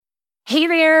Hey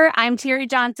there, I'm Terry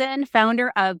Johnson,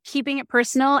 founder of Keeping It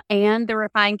Personal and the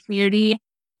Refine Community.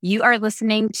 You are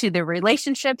listening to the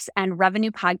Relationships and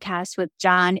Revenue Podcast with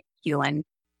John Hewlin.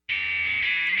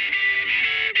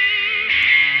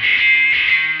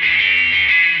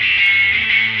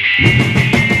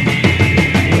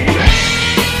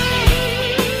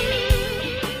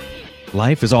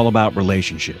 Life is all about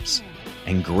relationships,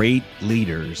 and great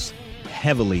leaders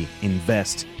heavily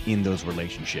invest in those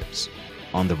relationships.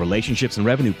 On the Relationships and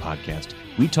Revenue Podcast,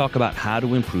 we talk about how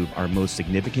to improve our most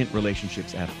significant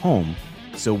relationships at home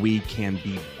so we can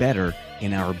be better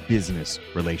in our business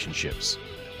relationships.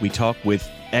 We talk with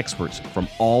experts from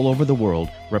all over the world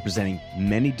representing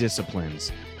many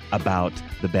disciplines about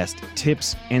the best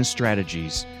tips and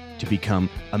strategies to become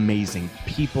amazing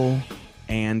people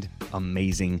and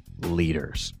amazing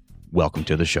leaders. Welcome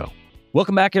to the show.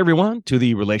 Welcome back, everyone, to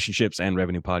the Relationships and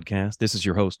Revenue Podcast. This is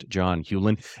your host, John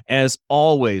Hewlin. As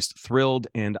always, thrilled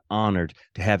and honored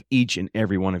to have each and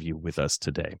every one of you with us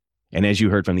today. And as you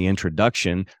heard from the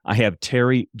introduction, I have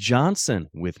Terry Johnson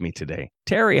with me today.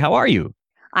 Terry, how are you?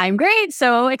 I'm great.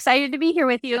 So excited to be here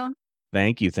with you.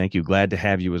 Thank you. Thank you. Glad to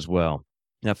have you as well.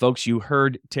 Now, folks, you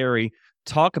heard Terry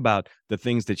talk about the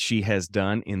things that she has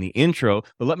done in the intro,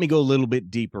 but let me go a little bit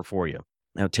deeper for you.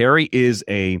 Now, Terry is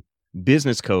a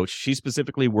business coach. She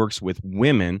specifically works with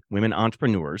women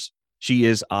entrepreneurs. She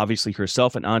is obviously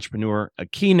herself an entrepreneur, a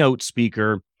keynote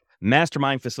speaker,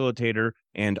 mastermind facilitator,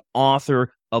 and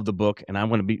author of the book. And I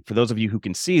want to be, for those of you who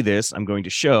can see this, I'm going to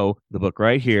show the book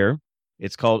right here.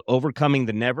 It's called Overcoming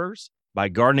the Nevers by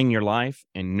Gardening Your Life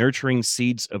and Nurturing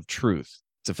Seeds of Truth.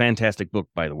 It's a fantastic book,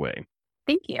 by the way.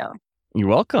 Thank you. You're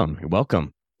welcome. You're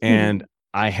welcome. And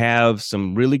I have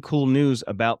some really cool news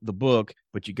about the book,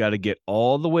 but you got to get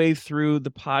all the way through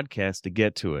the podcast to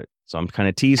get to it. So I'm kind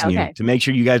of teasing you to make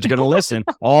sure you guys are going to listen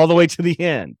all the way to the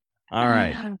end. All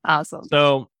right. Awesome.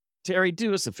 So Terry,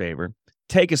 do us a favor.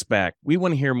 Take us back. We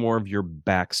want to hear more of your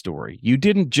backstory. You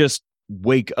didn't just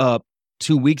wake up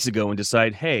 2 weeks ago and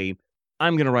decide, hey,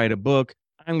 I'm going to write a book.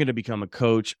 I'm going to become a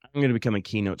coach. I'm going to become a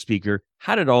keynote speaker.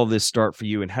 How did all this start for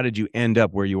you, and how did you end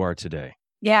up where you are today?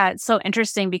 Yeah, it's so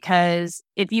interesting because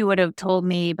if you would have told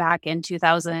me back in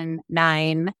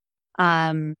 2009, if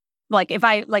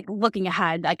I looking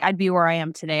ahead, I'd be where I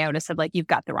am today, I would have said you've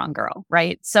got the wrong girl,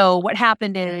 right? So what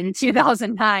happened in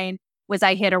 2009 was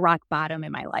I hit a rock bottom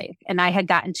in my life, and I had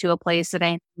gotten to a place that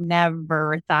I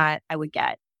never thought I would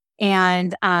get.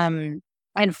 And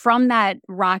from that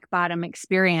rock bottom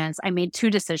experience, I made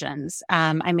two decisions.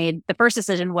 The first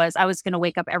decision was I was going to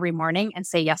wake up every morning and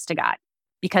say yes to God.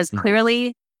 Because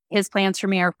clearly his plans for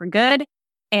me are for good.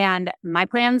 And my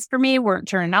plans for me weren't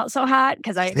turning out so hot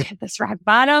because I hit this rock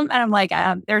bottom. And I'm like,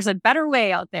 there's a better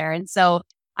way out there. And so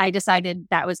I decided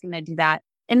that was going to do that.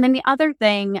 And then the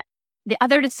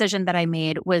other decision that I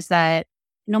made was that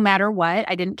no matter what,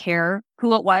 I didn't care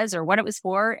who it was or what it was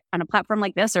for on a platform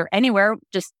like this or anywhere,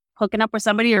 just hooking up with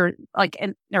somebody or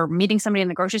meeting somebody in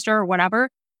the grocery store or whatever,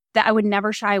 that I would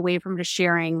never shy away from just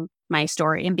sharing my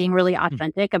story and being really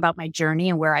authentic about my journey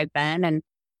and where I've been.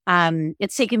 And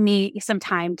it's taken me some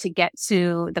time to get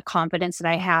to the confidence that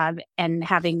I have and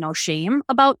having no shame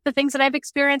about the things that I've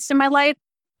experienced in my life.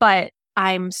 But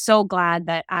I'm so glad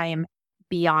that I'm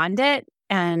beyond it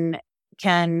and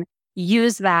can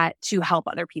use that to help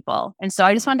other people. And so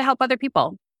I just wanted to help other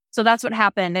people. So that's what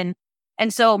happened.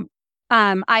 And so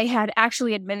I had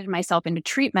actually admitted myself into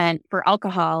treatment for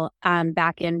alcohol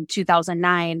back in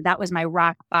 2009. That was my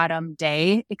rock bottom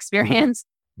day experience.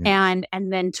 Yeah.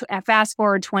 And then fast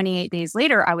forward 28 days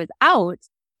later, I was out.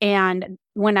 And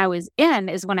when I was in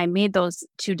is when I made those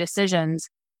two decisions.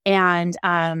 And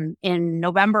in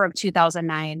November of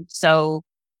 2009, so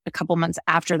a couple months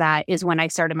after that is when I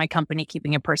started my company,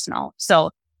 Keeping It Personal.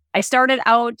 So I started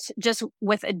out just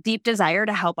with a deep desire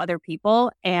to help other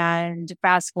people. And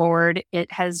fast forward,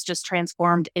 it has just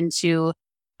transformed into,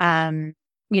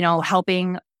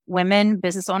 helping women,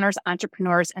 business owners,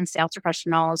 entrepreneurs, and sales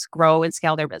professionals grow and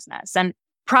scale their business. And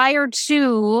prior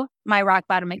to my rock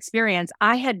bottom experience,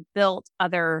 I had built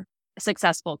other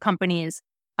successful companies.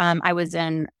 I was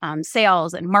in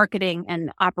sales and marketing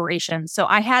and operations. So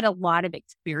I had a lot of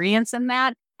experience in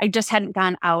that. I just hadn't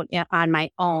gone out on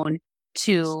my own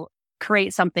to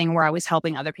create something where I was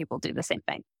helping other people do the same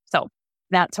thing. So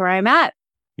that's where I'm at.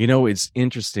 It's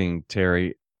interesting,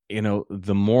 Terry.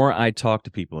 The more I talk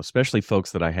to people, especially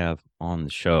folks that I have on the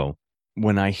show,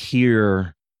 when I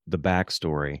hear the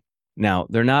backstory, now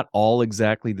they're not all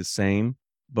exactly the same,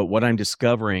 but what I'm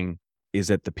discovering is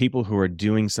that the people who are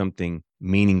doing something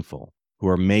meaningful, who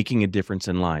are making a difference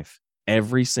in life,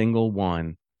 every single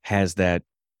one has that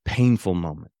painful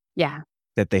moment. Yeah.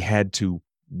 That they had to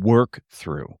work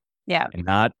through. Yeah. And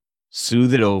not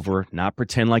soothe it over, not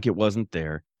pretend like it wasn't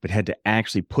there, but had to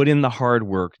actually put in the hard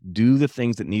work, do the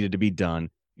things that needed to be done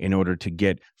in order to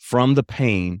get from the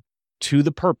pain to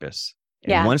the purpose.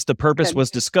 And Yeah. once the purpose Good.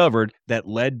 was discovered, that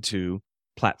led to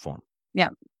platform. Yeah.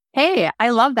 Hey, I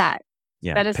love that.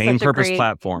 Yeah. That is Pain, such a purpose, great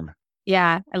platform.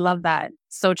 Yeah, I love that.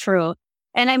 So true.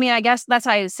 And I mean, I guess that's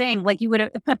why I was saying, like, you would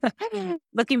have,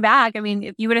 looking back, I mean,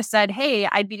 if you would have said, hey,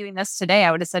 I'd be doing this today,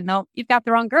 I would have said, no, you've got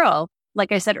the wrong girl.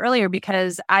 Like I said earlier,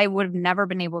 because I would have never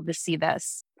been able to see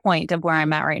this point of where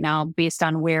I'm at right now based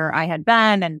on where I had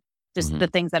been and just the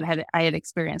things that I had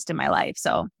experienced in my life.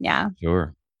 So, yeah.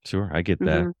 Sure. I get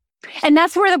that. And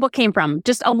that's where the book came from,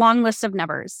 just a long list of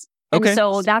nevers. Okay. And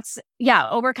so that's,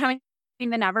 overcoming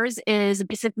the nevers is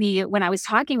basically when I was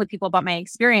talking with people about my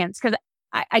experience, because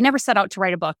I never set out to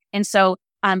write a book. And so,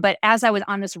 but as I was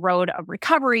on this road of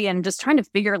recovery and just trying to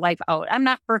figure life out, I'm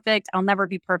not perfect. I'll never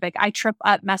be perfect. I trip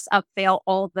up, mess up, fail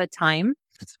all the time.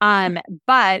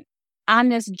 But on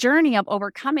this journey of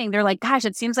overcoming, they're like, gosh,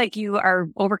 it seems like you are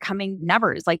overcoming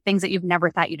nevers, like things that you've never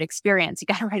thought you'd experience. You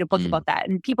got to write a book about that.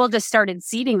 And people just started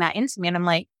seeding that into me. And I'm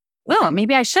like, well,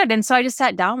 maybe I should. And so I just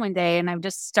sat down one day and I've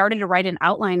just started to write an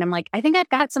outline. I'm like, I think I've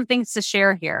got some things to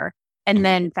share here. And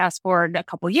then fast forward a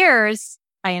couple years,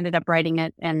 I ended up writing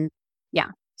it. And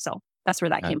so that's where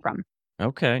that came from.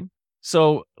 Okay.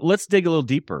 So let's dig a little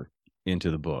deeper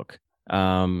into the book.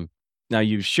 Now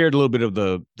you've shared a little bit of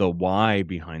the why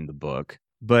behind the book,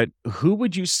 but who were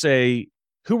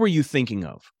you thinking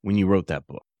of when you wrote that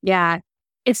book? Yeah.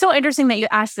 It's so interesting that you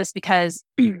asked this because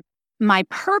my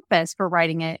purpose for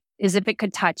writing it is if it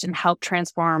could touch and help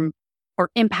transform or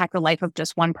impact the life of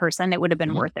just one person, it would have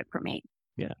been worth it for me.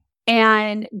 Yeah.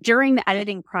 And during the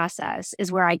editing process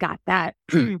is where I got that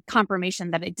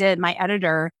confirmation that it did. My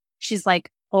editor, she's like,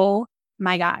 oh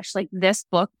my gosh, like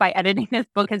by editing this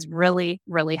book has really,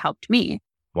 really helped me.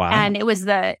 Wow. And it was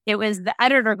the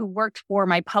editor who worked for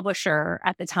my publisher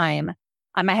at the time.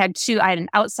 I had an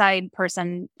outside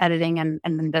person editing and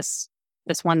then this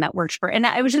one that worked for, and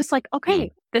I was just like,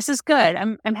 okay, this is good.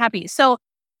 I'm happy. So,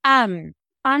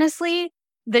 honestly,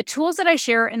 the tools that I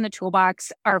share in the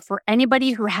toolbox are for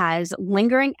anybody who has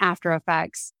lingering after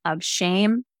effects of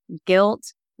shame,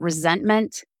 guilt,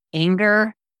 resentment,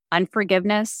 anger,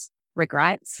 unforgiveness,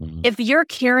 regrets. If you're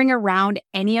carrying around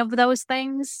any of those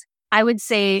things, I would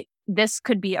say this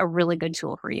could be a really good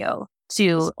tool for you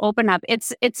to open up.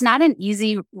 It's not an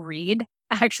easy read.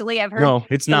 Actually, I've heard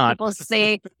it's not. people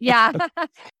say,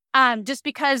 just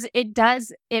because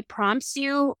it prompts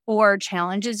you or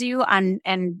challenges you on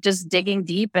and just digging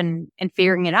deep and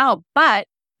figuring it out. But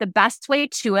the best way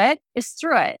to it is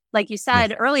through it. Like you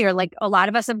said earlier, like a lot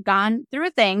of us have gone through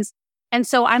things. And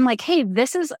so I'm like, hey,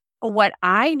 this is what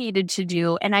I needed to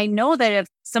do. And I know that if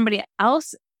somebody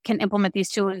else can implement these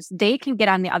tools, they can get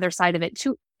on the other side of it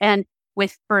too. And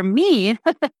for me,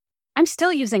 I'm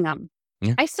still using them.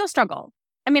 Yeah. I still struggle.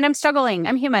 I mean, I'm struggling.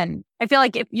 I'm human. I feel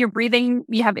like if you're breathing,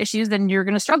 you have issues, then you're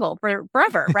going to struggle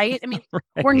forever, right? I mean,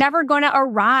 We're never going to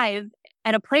arrive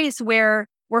at a place where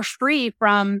we're free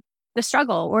from the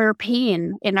struggle or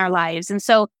pain in our lives. And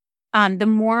so the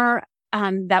more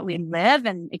that we live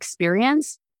and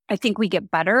experience, I think we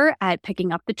get better at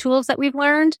picking up the tools that we've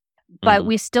learned, but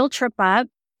we still trip up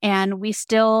and we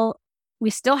still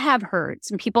have hurts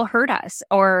and people hurt us,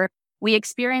 or we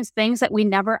experience things that we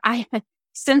never,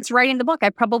 since writing the book,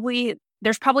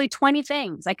 there's probably 20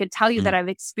 things I could tell you that I've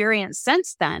experienced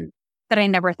since then that I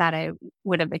never thought I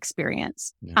would have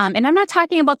experienced. Yeah. And I'm not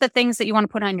talking about the things that you want to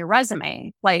put on your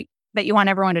resume, like that you want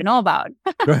everyone to know about.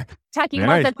 Talking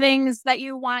about the things that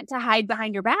you want to hide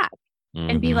behind your back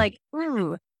and be like,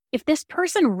 ooh, if this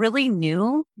person really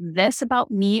knew this about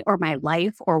me or my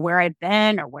life or where I've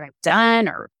been or what I've done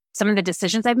or some of the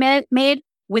decisions I've made,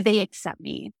 would they accept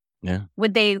me? Yeah.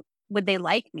 Would they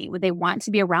like me? Would they want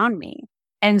to be around me?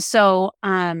 And so,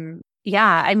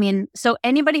 I mean, so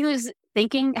anybody who's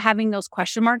having those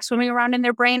question marks swimming around in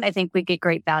their brain, I think we get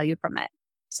great value from it.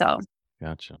 So.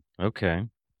 Gotcha. Okay.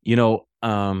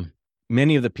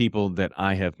 Many of the people that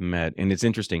I have met, and it's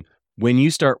interesting, when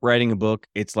you start writing a book,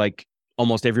 it's like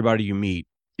almost everybody you meet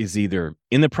is either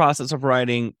in the process of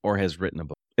writing or has written a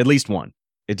book, at least one.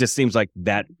 It just seems like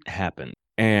that happened.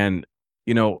 And,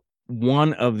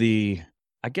 one of the,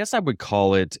 I guess I would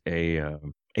call it a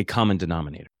common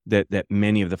denominator that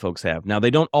many of the folks have. Now,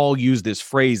 they don't all use this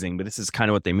phrasing, but this is kind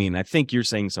of what they mean. I think you're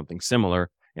saying something similar,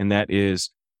 and that is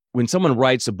when someone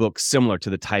writes a book similar to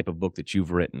the type of book that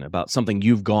you've written about something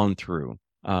you've gone through,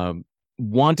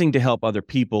 wanting to help other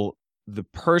people, the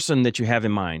person that you have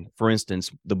in mind, for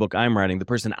instance, the book I'm writing, the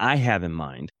person I have in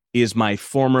mind is my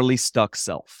formerly stuck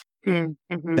self.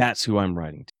 Mm-hmm. That's who I'm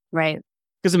writing to. Right.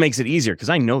 Because it makes it easier because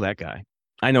I know that guy.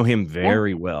 I know him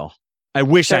very well. I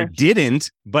wish I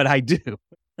didn't, but I do.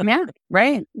 Yeah,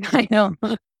 right. I know.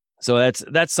 So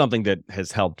that's something that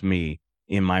has helped me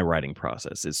in my writing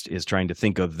process is trying to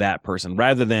think of that person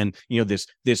rather than,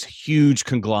 this huge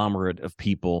conglomerate of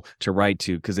people to write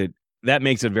to, because that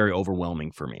makes it very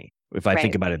overwhelming for me if I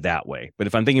think about it that way. But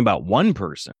if I'm thinking about one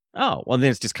person, then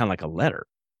it's just kind of like a letter.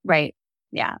 Right.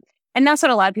 Yeah. And that's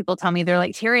what a lot of people tell me. They're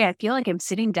like, Terry, I feel like I'm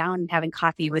sitting down and having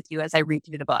coffee with you as I read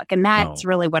through the book. And that's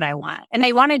really what I want. And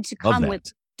I wanted to come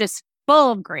with just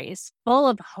full of grace, full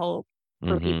of hope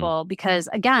for people, because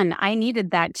again, I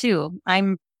needed that too.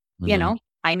 I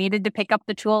needed to pick up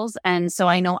the tools. And so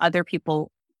I know other people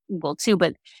will too,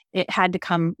 but it had to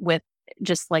come with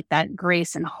just like that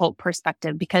grace and hope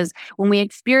perspective, because when we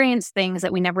experience things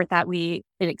that we never thought we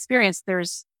had experienced,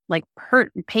 there's like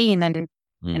hurt and pain and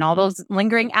all those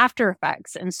lingering after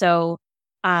effects. And so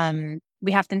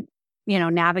we have to,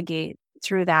 navigate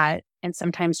through that and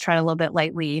sometimes try a little bit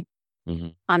lightly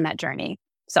on that journey.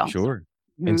 So sure.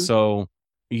 And so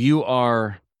you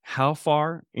are how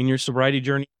far in your sobriety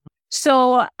journey?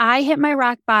 So I hit my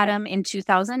rock bottom in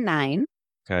 2009.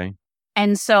 Okay.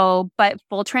 And so, but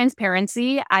full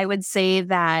transparency, I would say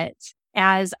that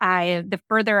the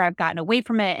further I've gotten away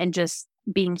from it and just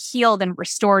being healed and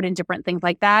restored and different things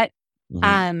like that,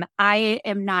 I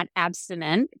am not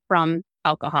abstinent from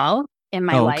alcohol in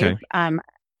my life.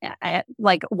 Okay.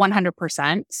 Like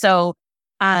 100%. So,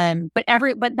 but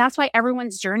that's why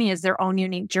everyone's journey is their own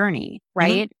unique journey,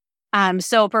 right?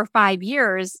 So for 5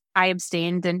 years, I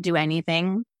abstained, didn't do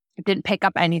anything, didn't pick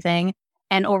up anything.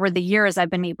 And over the years, I've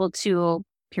been able to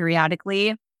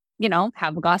periodically,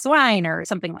 have a glass of wine or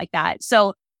something like that.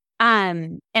 So,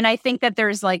 and I think that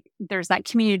there's that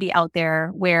community out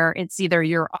there where it's either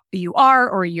you are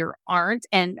or you aren't.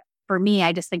 And for me,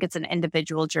 I just think it's an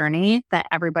individual journey that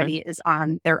everybody is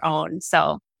on their own.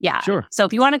 So yeah. Sure. So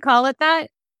if you want to call it that,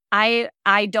 I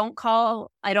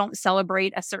don't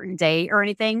celebrate a certain day or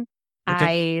anything.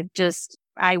 Okay.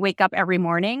 I wake up every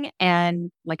morning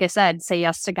and, like I said, say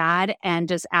yes to God and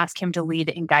just ask him to lead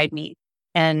and guide me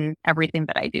in everything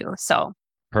that I do. So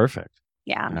perfect.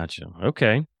 Yeah. Gotcha.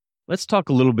 Okay. Let's talk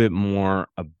a little bit more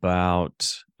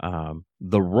about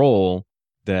the role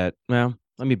that, let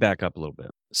me back up a little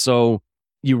bit. So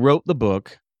you wrote the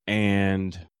book,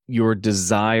 and your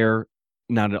desire,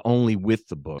 not only with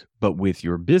the book, but with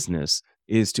your business,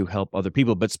 is to help other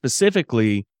people, but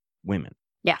specifically women.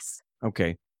 Yes.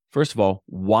 Okay. First of all,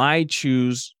 why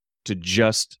choose to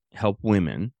just help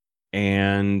women,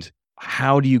 and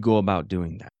how do you go about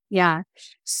doing that? Yeah.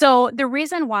 So the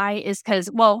reason why is because,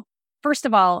 first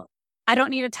of all, I don't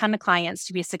need a ton of clients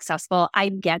to be successful. I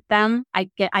get them.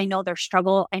 I know their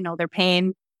struggle. I know their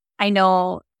pain. I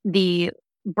know the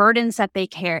burdens that they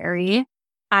carry.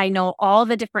 I know all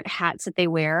the different hats that they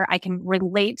wear. I can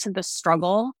relate to the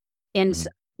struggle in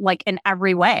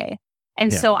every way.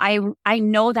 And so I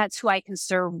know that's who I can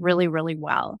serve really, really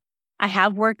well. I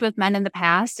have worked with men in the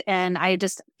past, and I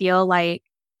just feel like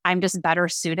I'm just better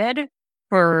suited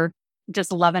for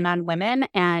just loving on women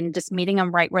and just meeting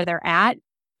them right where they're at.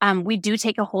 We do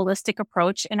take a holistic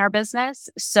approach in our business.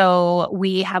 So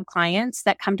we have clients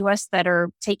that come to us that are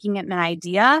taking an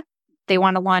idea. They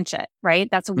want to launch it, right?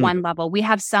 That's one level. We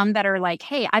have some that are like,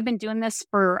 hey, I've been doing this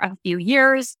for a few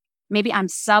years. Maybe I'm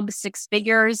sub 6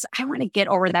 figures. I want to get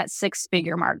over that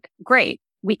 6-figure mark. Great.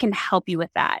 We can help you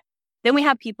with that. Then we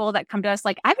have people that come to us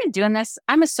like, I've been doing this.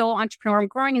 I'm a solo entrepreneur. I'm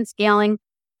growing and scaling.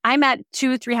 I'm at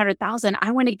 200,000-300,000.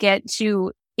 I want to get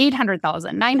to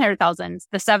 800,000, 900,000,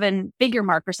 the 7-figure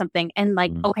mark or something. And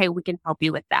okay, we can help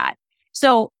you with that.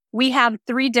 So we have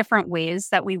 3 different ways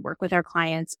that we work with our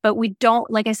clients, but we don't,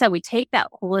 like I said, we take that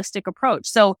holistic approach.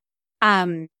 So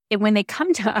when they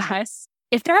come to us,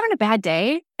 if they're having a bad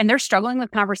day and they're struggling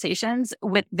with conversations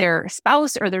with their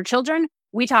spouse or their children,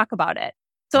 we talk about it.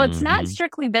 So it's not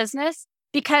strictly business,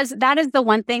 because that is the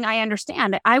one thing I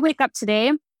understand. I wake up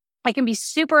today, I can be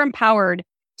super empowered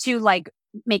to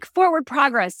make forward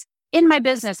progress in my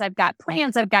business. I've got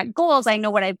plans, I've got goals, I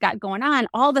know what I've got going on,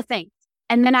 all the things.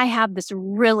 And then I have this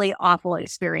really awful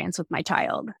experience with my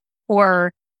child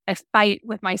or a fight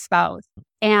with my spouse.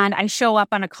 And I show up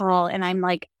on a call and I'm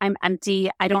like, I'm empty.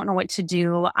 I don't know what to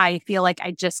do. I feel like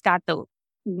I just got the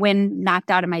wind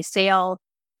knocked out of my sail,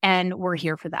 and we're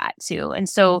here for that too. And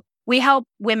so we help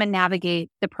women navigate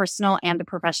the personal and the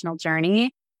professional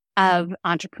journey of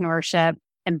entrepreneurship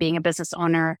and being a business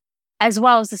owner, as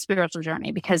well as the spiritual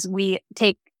journey, because we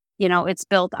take, it's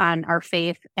built on our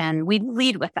faith, and we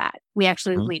lead with that. We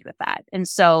actually lead with that. And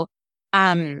so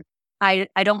I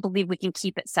don't believe we can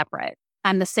keep it separate.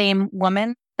 I'm the same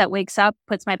woman that wakes up,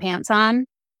 puts my pants on,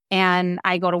 and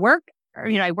I go to work, or,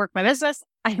 I work my business.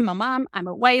 I'm a mom, I'm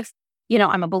a wife,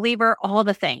 I'm a believer, all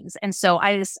the things. And so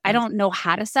I don't know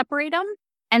how to separate them.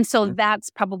 And so that's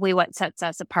probably what sets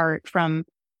us apart from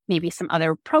maybe some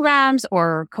other programs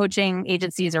or coaching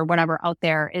agencies or whatever out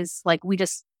there, is like, we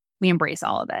embrace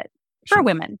all of it for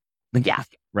women. Yeah.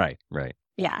 Right.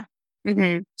 Yeah.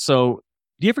 Mm-hmm. So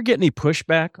do you ever get any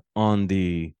pushback on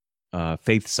the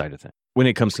faith side of things when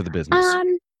it comes to the business?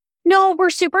 No, we're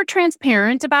super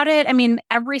transparent about it. I mean,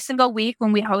 every single week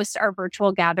when we host our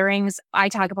virtual gatherings, I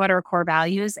talk about our core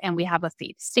values and we have a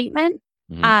faith statement.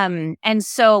 Mm-hmm. And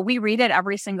so we read it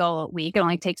every single week. It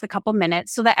only takes a couple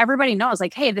minutes so that everybody knows,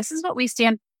 like, hey, this is what we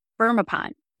stand firm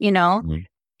upon, Mm-hmm.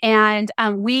 And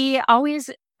we always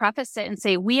preface it and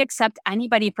say, we accept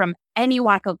anybody from any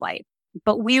walk of life,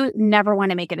 but we never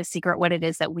want to make it a secret what it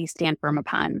is that we stand firm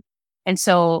upon. And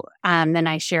so then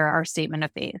I share our statement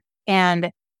of faith.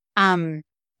 And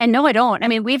no, I don't. I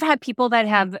mean, we've had people that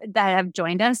have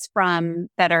joined us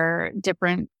that are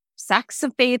different sects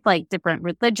of faith, like different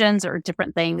religions or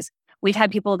different things. We've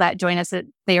had people that join us that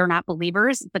they are not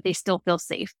believers, but they still feel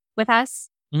safe with us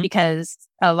because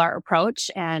of our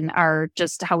approach and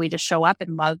just how we just show up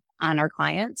and love on our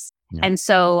clients. Yeah. And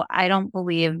so I don't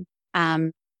believe,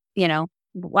 I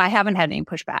haven't had any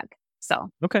pushback. So.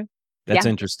 Okay. That's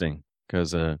interesting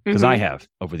because I have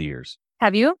over the years.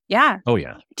 Have you? Yeah. Oh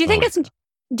yeah. Do you think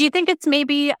it's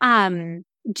maybe, do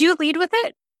you lead with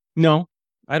it? No,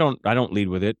 I don't lead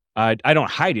with it. I don't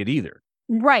hide it either.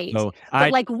 Right. So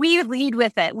but we lead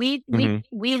with it. We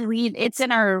lead. It's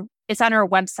on our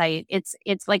website.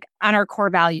 It's like on our core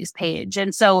values page.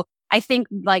 And so I think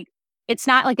like, it's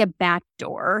not like a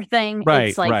backdoor thing. Right.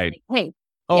 It's like, right. Hey.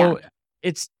 Oh,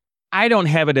 I don't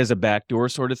have it as a backdoor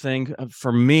sort of thing.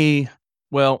 For me,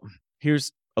 well,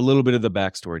 here's a little bit of the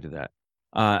backstory to that.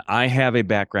 I have a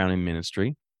background in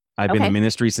ministry. I've been in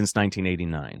ministry since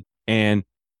 1989. And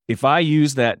if I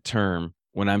use that term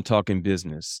when I'm talking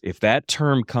business, if that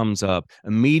term comes up,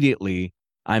 immediately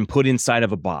I'm put inside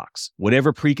of a box.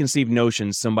 Whatever preconceived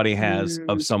notions somebody has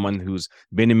of someone who's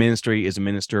been in ministry, is a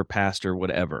minister, pastor,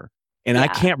 whatever. And I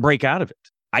can't break out of it.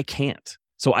 I can't.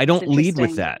 So I don't lead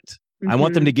with that. I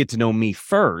want them to get to know me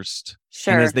first.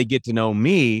 Sure. And as they get to know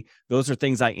me, those are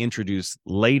things I introduce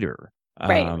later.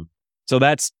 Right. So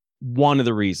that's one of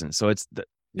the reasons. So it's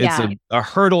a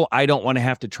hurdle I don't want to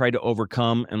have to try to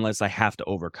overcome unless I have to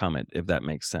overcome it, if that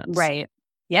makes sense. Right.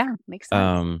 Yeah, makes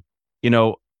sense.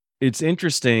 It's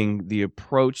interesting the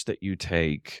approach that you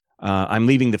take. I'm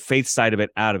leaving the faith side of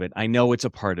it out of it. I know it's a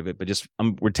part of it, but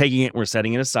we're taking it, we're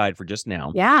setting it aside for just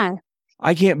now. Yeah.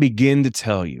 I can't begin to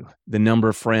tell you the number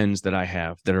of friends that I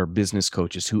have that are business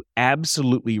coaches who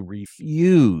absolutely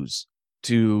refuse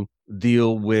to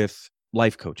deal with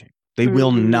life coaching. They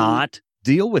will not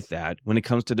deal with that when it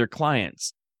comes to their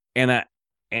clients. And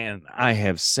I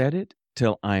have said it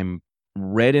till I'm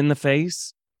red in the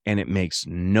face, and it makes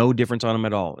no difference on them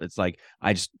at all. It's like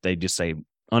they just say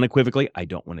unequivocally, I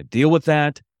don't want to deal with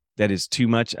that. That is too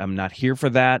much. I'm not here for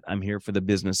that. I'm here for the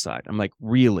business side. I'm like,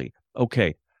 really?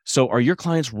 Okay. So are your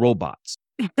clients robots?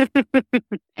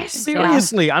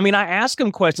 Seriously. Yeah. I mean, I ask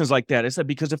them questions like that. I said,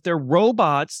 because if they're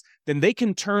robots, then they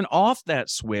can turn off that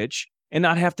switch and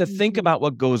not have to think about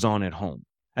what goes on at home.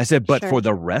 I said, but for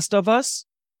the rest of us,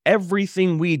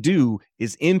 everything we do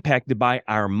is impacted by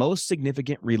our most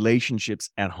significant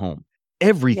relationships at home.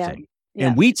 Everything. Yeah.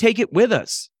 And we take it with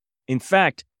us. In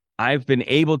fact, I've been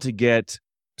able to get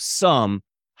some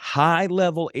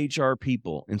high-level HR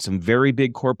people in some very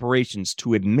big corporations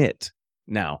to admit,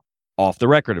 now, off the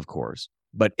record, of course,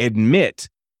 but admit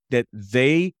that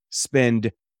they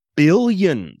spend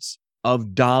billions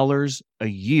of dollars a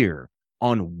year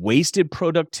on wasted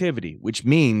productivity, which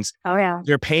means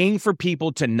they're paying for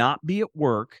people to not be at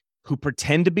work, who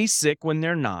pretend to be sick when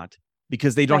they're not,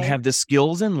 because they don't have the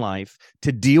skills in life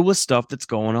to deal with stuff that's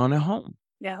going on at home.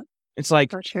 Yeah. It's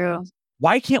like, for true.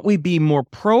 Why can't we be more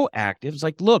proactive? It's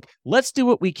like, look, let's do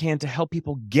what we can to help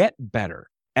people get better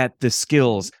at the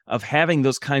skills of having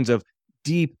those kinds of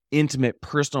deep, intimate,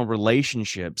 personal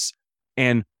relationships.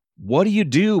 And what do you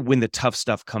do when the tough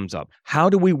stuff comes up? How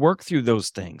do we work through those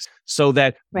things so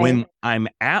that when I'm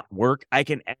at work, I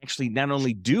can actually not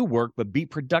only do work, but be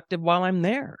productive while I'm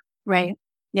there? Right.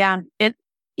 Yeah.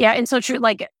 And so true.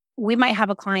 Like, we might have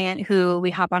a client who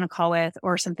we hop on a call with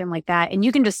or something like that. And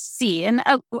you can just see, and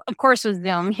of course with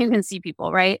Zoom, you can see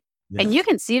people, right? Yeah. And you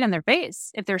can see it in their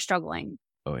face if they're struggling.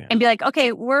 Oh, yeah. And be like,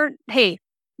 okay, hey,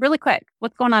 really quick,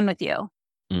 what's going on with you?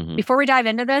 Mm-hmm. Before we dive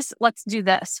into this, let's do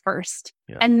this first.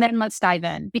 Yeah. And then let's dive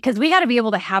in, because we got to be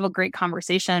able to have a great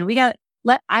conversation.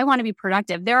 I want to be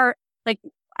productive. There are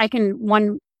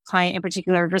one client in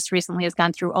particular just recently has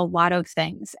gone through a lot of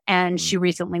things, and she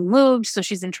recently moved. So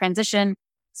she's in transition,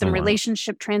 some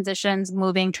relationship transitions,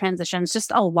 moving transitions,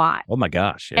 just a lot. Oh my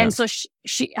gosh. Yeah. And so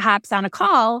she hops on a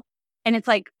call and it's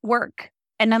like work.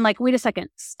 And I'm like, wait a second,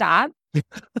 stop.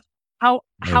 How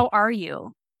are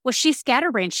you? Well, she's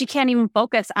scatterbrained. She can't even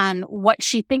focus on what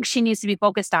she thinks she needs to be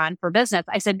focused on for business.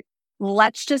 I said,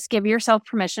 let's just give yourself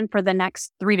permission for the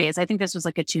next 3 days. I think this was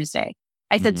like a Tuesday.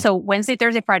 I said, so Wednesday,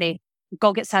 Thursday, Friday,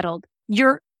 go get settled.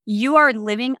 You are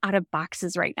living out of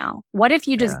boxes right now. What if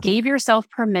you just gave yourself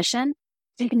permission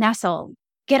to nestle,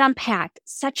 get unpacked,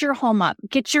 set your home up,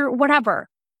 get your whatever,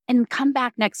 and come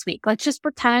back next week? Let's just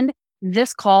pretend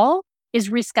this call is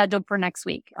rescheduled for next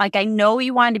week. Like, I know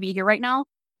you wanted to be here right now.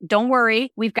 Don't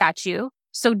worry. We've got you.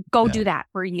 So go do that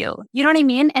for you. You know what I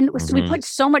mean? And so we put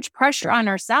so much pressure on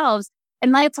ourselves.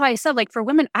 And that's why I said, like, for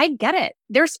women, I get it.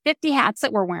 There's 50 hats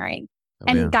that we're wearing.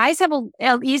 Guys have an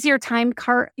easier time,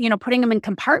 putting them in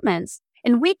compartments,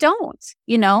 and we don't,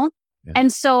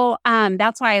 And so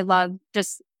that's why I love,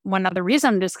 just one other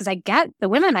reason, just because I get the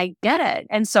women, I get it.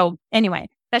 And so anyway,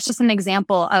 that's just an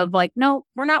example of like, no,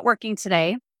 we're not working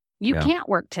today. You can't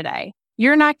work today.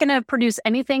 You're not going to produce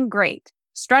anything great.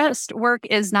 Stressed work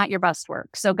is not your best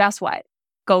work. So guess what?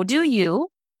 Go do you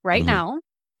right now,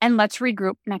 and let's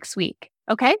regroup next week.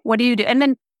 Okay. What do you do? And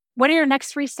then what are your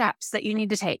next 3 steps that you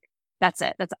need to take? That's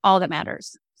it. That's all that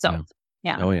matters. So,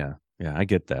 yeah. Oh, yeah. Yeah, I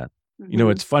get that.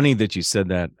 It's funny that you said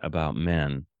that about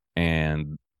men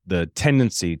and the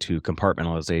tendency to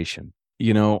compartmentalization.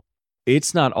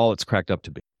 It's not all it's cracked up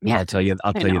to be. Yeah. I'll tell you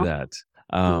that.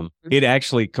 It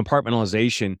actually,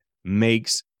 compartmentalization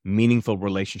makes meaningful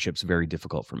relationships very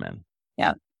difficult for men.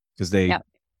 Yeah. Because they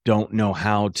don't know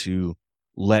how to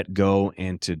let go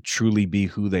and to truly be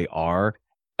who they are,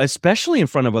 especially in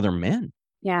front of other men.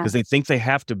 Yeah. Because they think they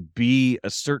have to be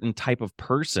a certain type of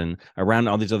person around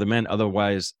all these other men.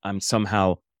 Otherwise, I'm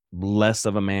somehow less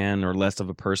of a man or less of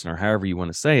a person, or however you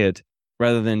want to say it,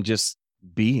 rather than just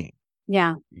being.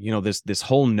 Yeah. This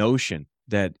whole notion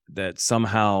that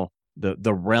somehow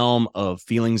the realm of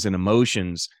feelings and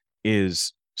emotions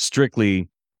is strictly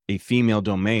a female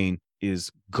domain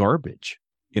is garbage.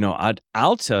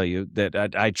 I'll tell you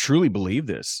that I truly believe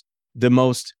this. The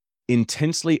most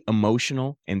intensely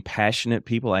emotional and passionate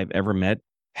people I've ever met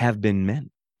have been men,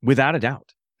 without a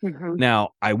doubt. Now,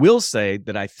 I will say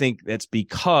that I think that's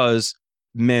because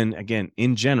men, again,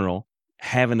 in general,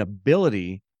 have an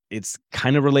ability. It's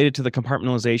kind of related to the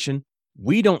compartmentalization.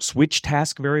 We don't switch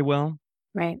task very well.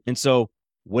 Right. And so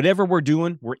whatever we're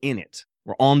doing, we're in it.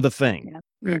 We're on the thing.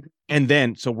 Yeah. And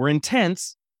then, so we're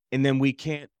intense, and then we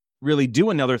can't really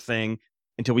do another thing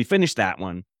until we finish that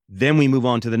one. Then we move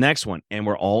on to the next one, and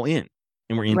we're all in,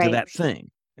 and we're into that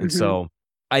thing. And so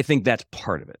I think that's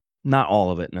part of it, not all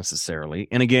of it necessarily.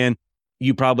 And again,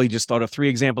 you probably just thought of 3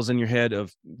 examples in your head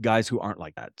of guys who aren't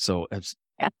like that. So it's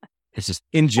just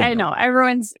in general. I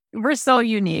know we're so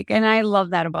unique. And I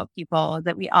love that about people,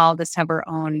 that we all just have our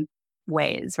own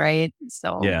ways, right?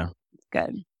 So yeah, it's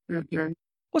good.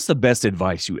 What's the best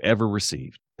advice you ever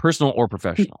received, personal or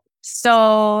professional?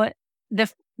 So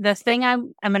the thing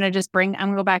I'm going to just I'm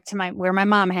going to go back to wear my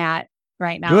mom hat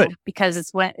right now. Good. Because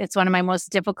it's one of my most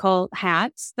difficult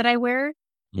hats that I wear.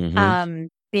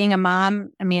 Being a mom,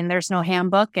 I mean, there's no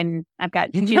handbook, and I've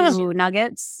got 2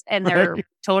 nuggets, and they're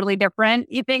totally different.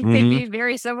 You think they'd be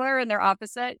very similar, and they're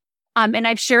opposite. And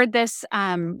I've shared this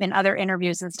in other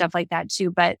interviews and stuff like that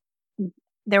too. But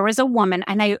there was a woman,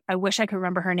 and I wish I could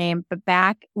remember her name, but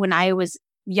back when I was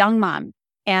young mom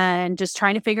and just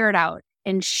trying to figure it out,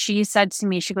 and she said to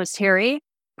me, she goes, Terry,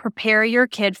 prepare your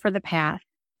kid for the path,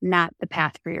 not the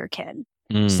path for your kid.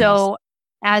 So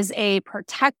as a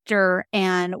protector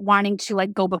and wanting to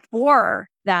like go before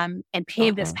them and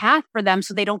pave this path for them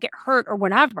so they don't get hurt or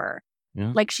whatever,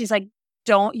 like she's like,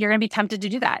 you're going to be tempted to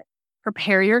do that.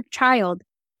 Prepare your child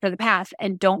for the path,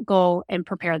 and don't go and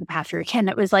prepare the path for your kid. And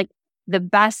it was like the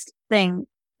best thing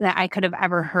that I could have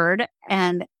ever heard.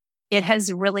 And it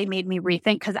has really made me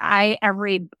rethink, because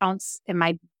every ounce in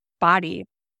my body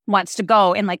wants to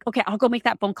go and like, okay, I'll go make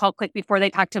that phone call quick before they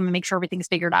talk to them and make sure everything's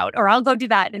figured out. Or I'll go do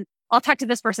that, and I'll talk to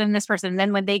this person and this person. And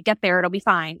then when they get there, it'll be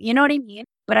fine. You know what I mean?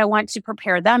 But I want to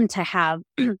prepare them to have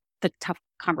the tough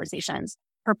conversations,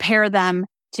 prepare them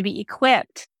to be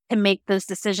equipped to make those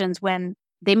decisions when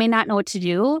they may not know what to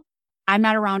do. I'm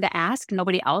not around to ask.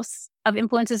 Nobody else of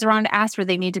influence is around to ask where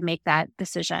they need to make that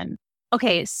decision.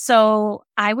 Okay, so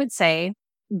I would say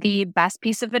the best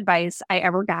piece of advice I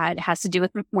ever got has to do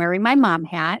with wearing my mom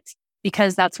hat,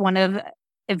 because that's one of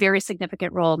a very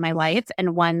significant role in my life,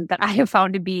 and one that I have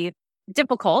found to be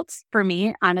difficult for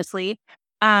me, honestly.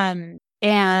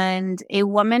 And a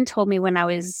woman told me when I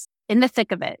was in the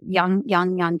thick of it,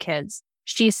 young kids,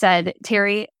 she said,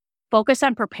 Terry, focus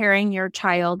on preparing your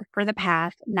child for the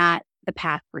path, not the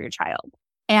path for your child.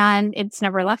 And it's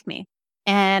never left me.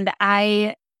 And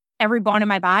every bone in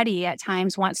my body at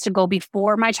times wants to go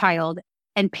before my child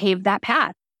and pave that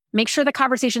path. Make sure the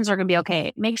conversations are going to be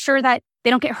okay. Make sure that they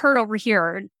don't get hurt over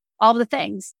here, all the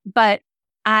things. But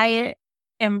I've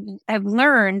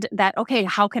learned that, okay,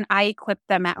 how can I equip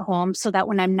them at home so that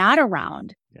when I'm not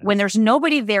around, when there's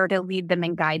nobody there to lead them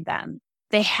and guide them,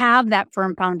 they have that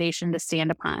firm foundation to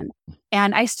stand upon.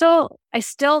 And I still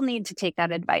need to take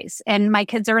that advice. And my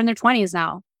kids are in their 20s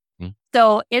now.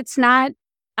 So it's not,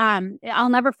 I'll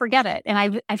never forget it.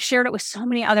 And I've shared it with so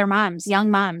many other moms,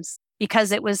 young moms,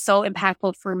 because it was so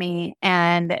impactful for me.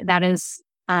 And that is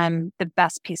the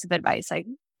best piece of advice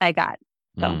I got.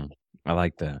 So. I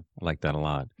like that. I like that a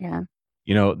lot. Yeah.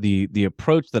 The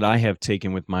approach that I have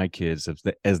taken with my kids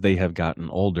as they have gotten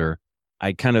older,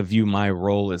 I kind of view my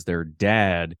role as their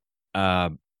dad,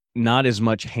 not as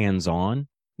much hands-on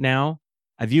now.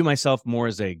 I view myself more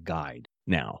as a guide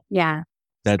now. Yeah.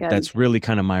 That's really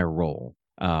kind of my role,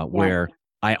 where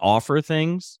I offer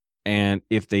things, and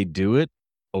if they do it,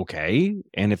 okay.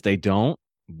 And if they don't,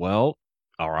 well,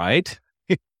 all right.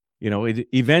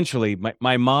 Eventually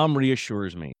my mom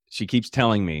reassures me. She keeps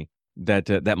telling me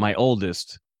that my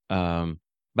oldest,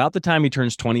 about the time he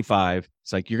turns 25,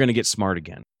 it's like, you're going to get smart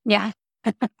again. Yeah.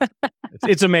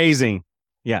 It's amazing.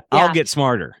 Yeah. I'll get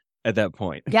smarter at that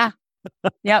point. Yeah.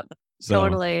 Yep. So,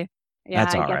 totally. Yeah.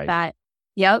 That's all I get right. that.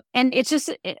 Yep. And it's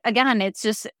just,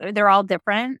 they're all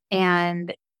different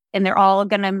and they're all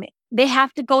they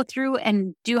have to go through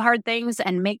and do hard things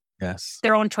and make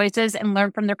their own choices and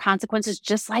learn from their consequences,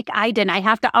 just like I did. And I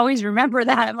have to always remember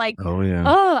that. I'm like,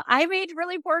 I made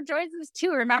really poor choices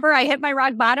too. Remember, I hit my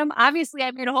rock bottom. Obviously,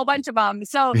 I made a whole bunch of them.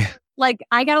 So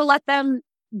I got to let them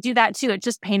do that too. It's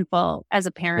just painful as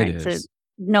a parent to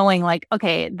knowing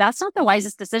okay, that's not the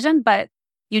wisest decision, but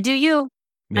you do you.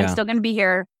 I'm still going to be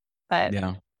here. But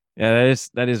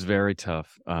that is very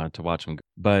tough to watch them.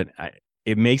 But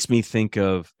it makes me think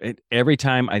of it every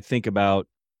time I think about,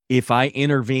 if I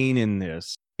intervene in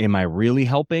this, am I really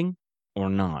helping or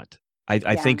not?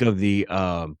 I think of the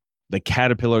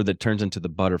caterpillar that turns into the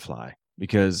butterfly,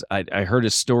 because I heard a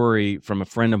story from a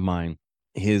friend of mine.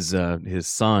 His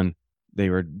son, they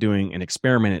were doing an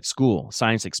experiment at school,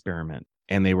 science experiment,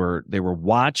 and they were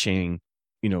watching,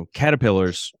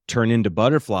 caterpillars turn into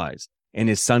butterflies, and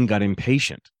his son got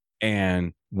impatient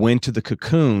and went to the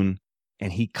cocoon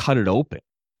and he cut it open.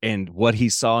 And what he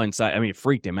saw inside, it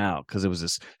freaked him out, because it was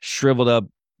this shriveled up,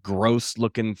 gross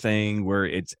looking thing where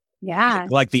it's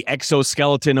like the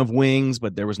exoskeleton of wings,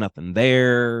 but there was nothing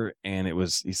there. And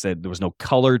he said there was no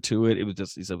color to it. It was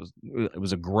just, he said it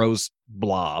was a gross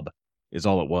blob is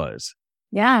all it was.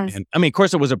 Yeah. And of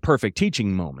course it was a perfect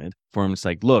teaching moment for him. It's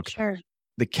like, look,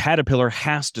 the caterpillar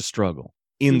has to struggle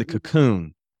in the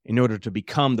cocoon in order to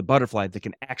become the butterfly that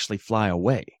can actually fly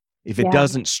away. If it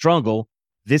doesn't struggle,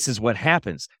 this is what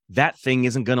happens. That thing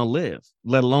isn't going to live,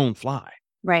 let alone fly.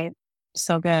 Right.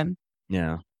 So good.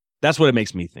 Yeah. That's what it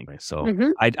makes me think.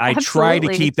 So I try to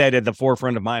keep that at the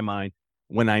forefront of my mind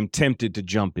when I'm tempted to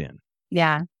jump in.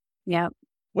 Yeah. Yep.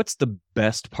 What's the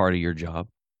best part of your job?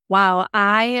 Wow.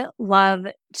 I love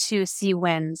to see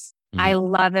wins. I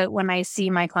love it when I see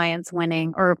my clients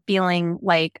winning or feeling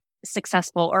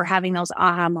successful or having those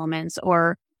aha moments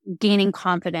or gaining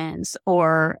confidence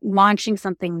or launching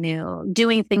something new,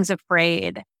 doing things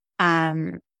afraid.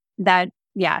 That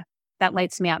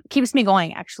lights me up, keeps me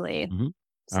going, actually.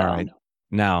 So. All right.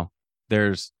 Now,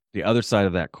 there's the other side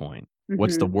of that coin.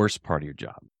 What's the worst part of your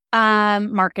job?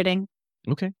 Marketing.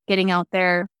 Okay. Getting out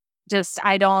there. Just,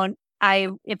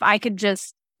 if I could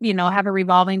just, have a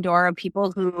revolving door of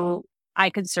people who I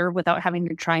could serve without having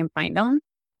to try and find them,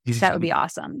 that would be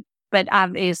awesome. But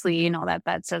obviously,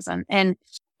 that doesn't. And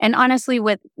honestly,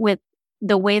 with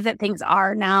the way that things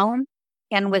are now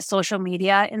and with social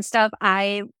media and stuff,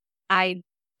 I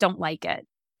don't like it.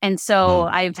 And so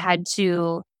I've had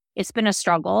to, it's been a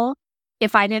struggle.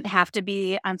 If I didn't have to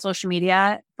be on social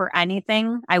media for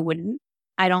anything, I wouldn't.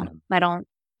 I don't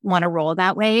want to roll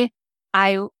that way.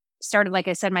 I started, like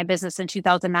I said, my business in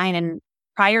 2009. And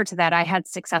prior to that, I had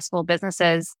successful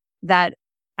businesses that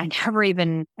I never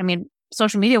even,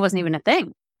 social media wasn't even a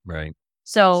thing. Right.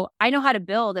 So I know how to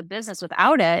build a business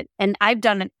without it. And I've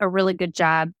done a really good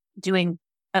job doing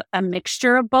a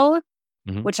mixture of both,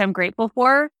 which I'm grateful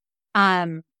for.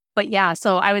 But yeah,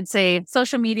 so I would say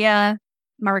social media,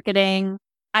 marketing,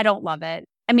 I don't love it.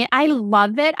 I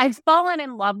love it. I've fallen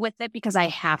in love with it because I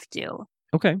have to.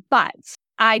 Okay. But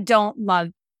I don't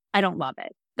love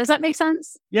it. Does that make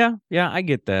sense? Yeah, I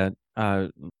get that.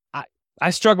 I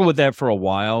struggled with that for a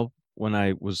while when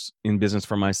I was in business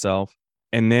for myself.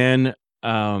 And then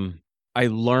I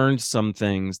learned some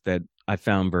things that I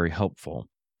found very helpful.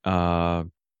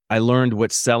 I learned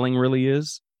what selling really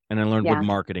is, and I learned what Yeah.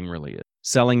 marketing really is.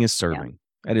 Selling is serving.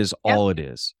 That is Yep. all it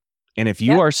is. And if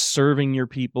you are serving your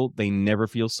people, they never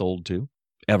feel sold to,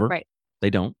 ever. Right. They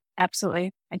don't.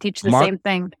 Absolutely. I teach the same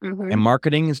thing. And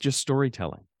marketing is just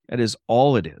storytelling. That is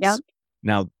all it is. Yep.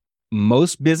 Now,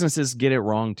 most businesses get it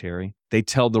wrong, Terry. They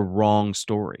tell the wrong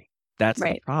story. That's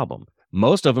the problem.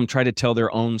 Most of them try to tell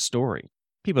their own story.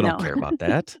 People don't care about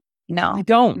that. No. They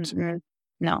don't. Mm-mm.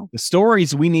 No. The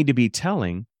stories we need to be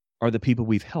telling are the people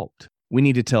we've helped. We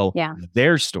need to tell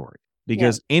their story,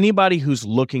 because anybody who's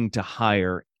looking to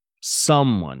hire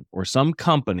someone or some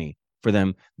company for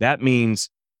them, that means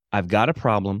I've got a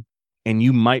problem and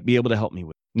you might be able to help me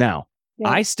with it. Now,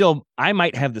 I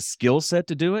might have the skill set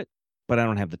to do it, but I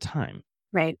don't have the time.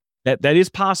 Right. That is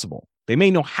possible. They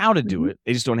may know how to do it.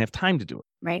 They just don't have time to do it.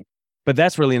 Right. But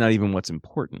that's really not even what's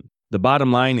important. The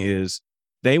bottom line is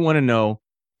they want to know,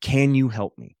 can you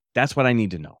help me? That's what I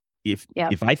need to know. If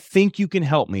I think you can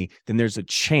help me, then there's a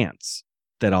chance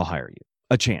that I'll hire you.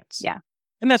 A chance. Yeah.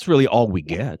 And that's really all we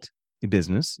get in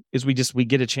business is we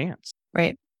get a chance.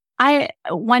 Right.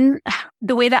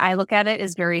 The way that I look at it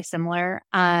is very similar.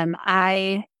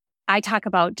 I talk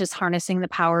about just harnessing the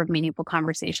power of meaningful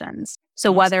conversations.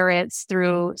 So whether it's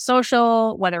through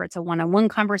social, whether it's a one-on-one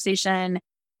conversation,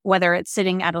 whether it's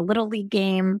sitting at a little league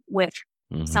game with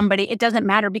somebody, it doesn't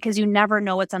matter, because you never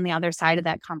know what's on the other side of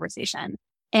that conversation.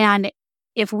 And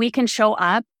if we can show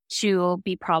up to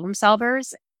be problem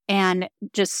solvers and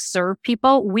just serve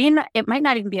people, it might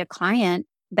not even be a client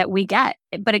that we get,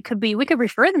 but it could be, we could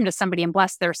refer them to somebody and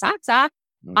bless their socks off.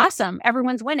 Awesome.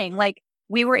 Everyone's winning. Like,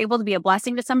 we were able to be a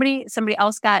blessing to somebody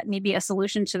else got maybe a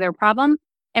solution to their problem,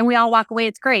 and we all walk away.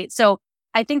 It's great. So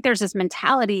I think there's this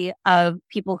mentality of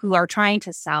people who are trying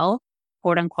to sell,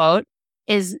 quote unquote,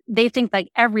 is they think like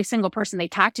every single person they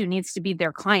talk to needs to be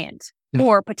their client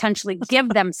or potentially give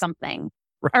them something,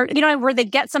 or, where they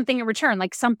get something in return,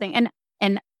 like something.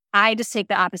 And I just take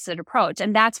the opposite approach.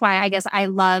 And that's why I guess I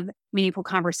love meaningful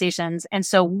conversations. And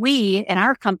so we, in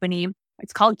our company,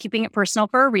 it's called Keeping It Personal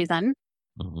for a reason.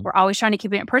 We're always trying to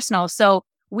keep it personal. So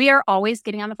we are always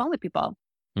getting on the phone with people.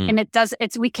 And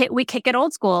we kick it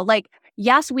old school. Like,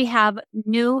 yes, we have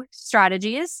new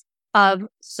strategies of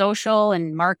social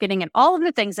and marketing and all of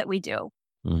the things that we do.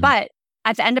 But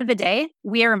at the end of the day,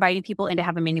 we are inviting people in to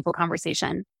have a meaningful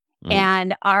conversation.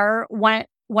 And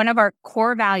one of our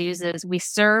core values is we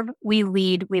serve, we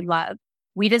lead, we love.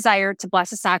 We desire to bless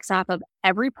the socks off of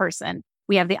every person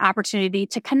we have the opportunity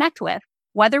to connect with,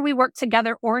 whether we work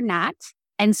together or not,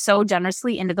 and sow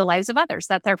generously into the lives of others.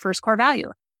 That's our first core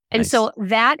value. And so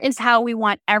that is how we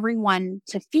want everyone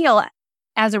to feel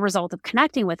as a result of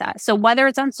connecting with us. So whether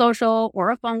it's on social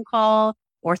or a phone call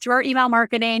or through our email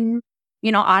marketing,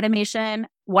 automation,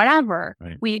 whatever,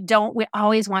 we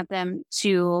always want them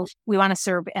to, we want to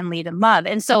serve and lead and love.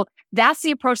 And so that's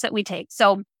the approach that we take.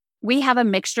 So we have a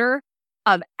mixture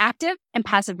of active and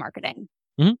passive marketing.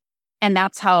 And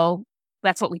that's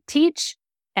what we teach.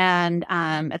 And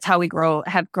it's how we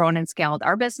have grown and scaled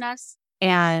our business.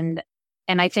 And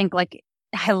I think, like,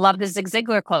 I love the Zig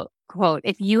Ziglar quote,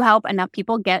 if you help enough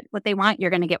people get what they want, you're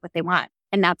going to get what they want.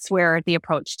 And that's where the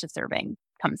approach to serving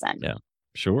comes in. Yeah,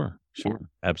 sure. Yeah.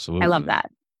 Absolutely. I love that.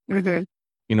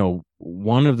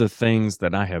 One of the things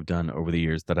that I have done over the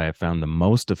years that I have found the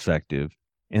most effective,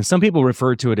 and some people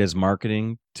refer to it as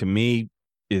marketing, to me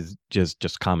is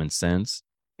just common sense.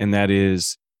 And that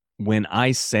is, when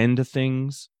I send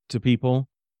things to people,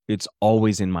 it's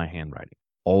always in my handwriting,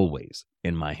 always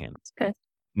in my hand. Good.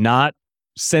 Not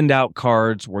send out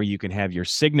cards where you can have your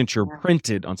signature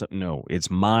printed on something. No,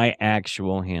 it's my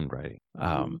actual handwriting.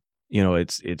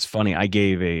 It's funny. I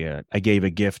gave a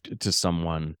gift to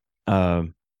someone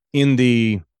in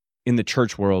the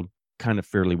church world, kind of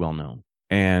fairly well known,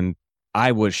 and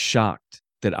I was shocked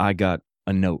that I got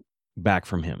a note back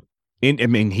from him.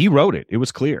 He wrote it. It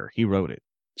was clear. He wrote it.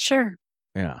 Sure.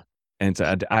 Yeah. And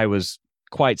so I was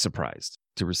quite surprised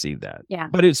to receive that. Yeah.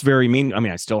 But it's very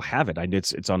I still have it.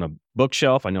 It's on a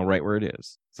bookshelf. I know right where it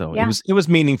is. So it was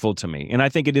meaningful to me. And I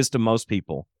think it is to most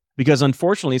people, because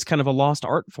unfortunately it's kind of a lost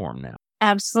art form now.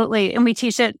 Absolutely. And we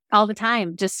teach it all the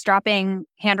time, just dropping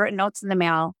handwritten notes in the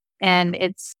mail. And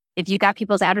if you got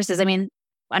people's addresses,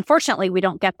 unfortunately, we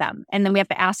don't get them. And then we have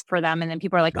to ask for them. And then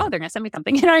people are like, oh, they're going to send me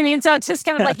something. You know what I mean? So it's just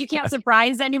kind of like, you can't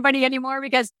surprise anybody anymore,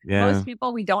 because most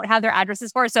people we don't have their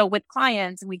addresses for. So with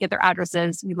clients, we get their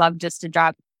addresses. We love just to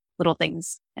drop little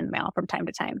things in the mail from time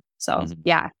to time. So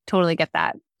yeah, totally get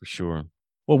that. For sure.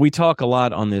 Well, we talk a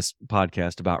lot on this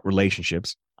podcast about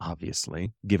relationships,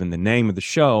 obviously, given the name of the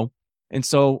show. And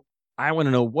so I want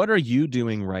to know, what are you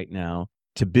doing right now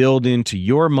to build into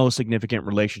your most significant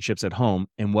relationships at home,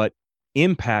 and what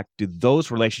impact do those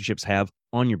relationships have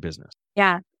on your business?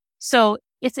 Yeah. So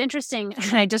it's interesting.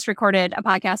 I just recorded a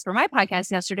podcast for my podcast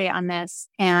yesterday on this,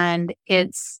 and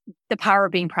it's the power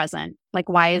of being present. Like,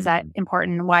 why is that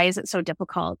important? Why is it so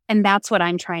difficult? And that's what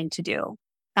I'm trying to do.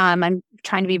 I'm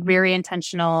trying to be very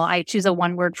intentional. I choose a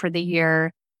one word for the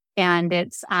year, and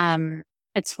it's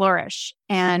flourish.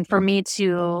 And for me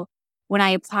to, when I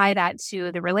apply that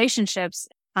to the relationships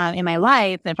in my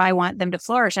life, if I want them to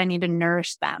flourish, I need to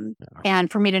nourish them.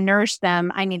 And for me to nourish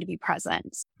them, I need to be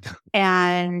present.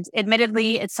 And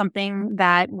admittedly, it's something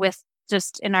that with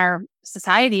just in our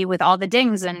society, with all the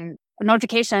dings and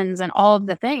notifications and all of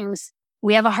the things,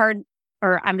 we have a hard,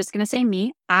 or I'm just going to say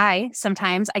me,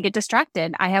 sometimes I get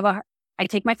distracted. I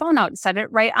take my phone out and set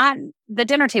it right on the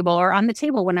dinner table or on the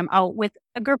table when I'm out with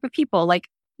a group of people. Like,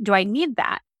 do I need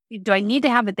that? Do I need to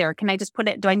have it there? Can I just put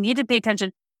it? Do I need to pay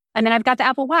attention? And then I've got the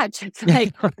Apple Watch. It's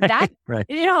like that, right.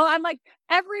 I'm like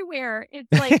everywhere. It's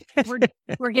like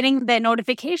we're getting the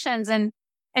notifications. And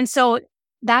so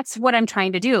that's what I'm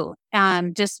trying to do.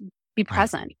 Just be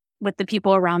present with the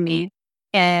people around me.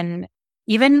 And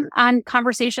even on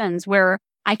conversations where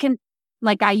I can,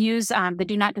 like, I use the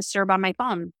do not disturb on my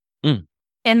phone.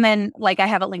 And then I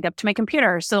have it linked up to my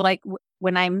computer. So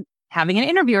when I'm having an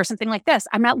interview or something like this,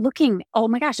 I'm not looking, oh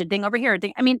my gosh, a ding over here.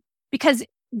 Because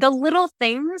the little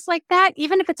things like that,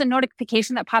 even if it's a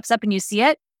notification that pops up and you see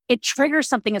it, it triggers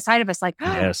something inside of us like,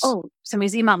 yes. Oh,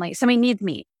 somebody's emailing me, somebody needs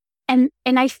me. And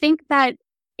I think that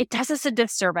it does us a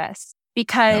disservice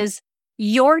because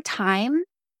your time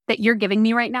that you're giving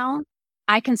me right now,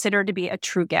 I consider to be a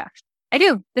true gift. I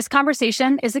do. This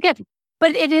conversation is a gift,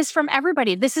 but it is from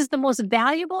everybody. This is the most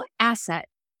valuable asset,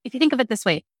 if you think of it this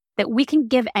way, that we can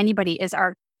give anybody is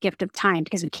our gift of time,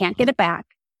 because we can't get it back.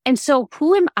 And so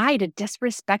who am I to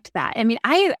disrespect that? I mean,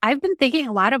 I've been thinking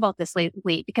a lot about this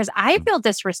lately because I feel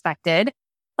disrespected.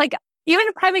 Like, even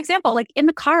a prime example, like in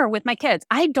the car with my kids,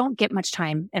 I don't get much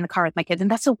time in the car with my kids. And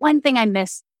that's the one thing I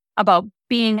miss about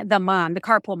being the mom, the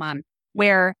carpool mom,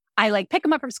 where I pick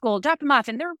them up from school, drop them off,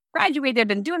 and they're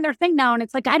graduated and doing their thing now. And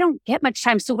it's like, I don't get much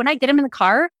time. So when I get them in the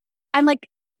car, I'm like,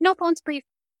 no phones, please,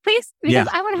 because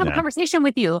I want to have a conversation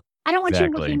with you. I don't want you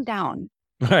looking down.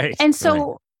 Right. And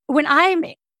so when I'm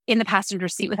in the passenger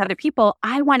seat with other people,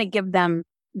 I want to give them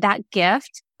that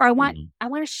gift, or I want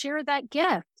to share that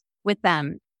gift with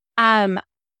them. And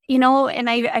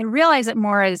I realize it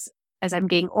more as I'm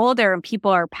getting older and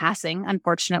people are passing,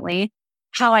 unfortunately,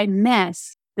 how I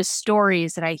miss the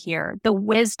stories that I hear, the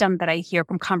wisdom that I hear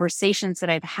from conversations that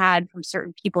I've had from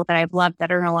certain people that I've loved that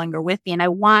are no longer with me. And I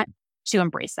want to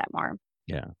embrace that more.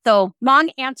 Yeah. So, long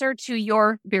answer to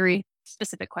your very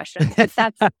specific question, but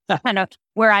that's kind of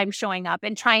where I'm showing up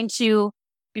and trying to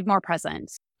be more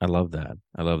present. I love that.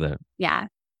 Yeah.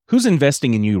 Who's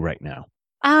investing in you right now?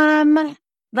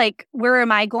 Where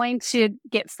am I going to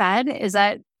get fed? Is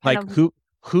that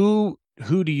who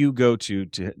do you go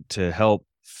to help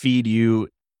feed you,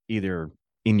 either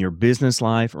in your business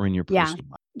life or in your personal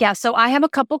life? Yeah. So I have a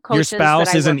couple coaches. Your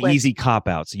spouse is an easy cop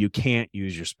out, so you can't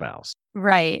use your spouse.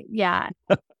 Right. Yeah.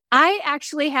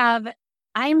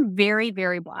 I'm very,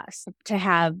 very blessed to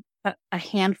have a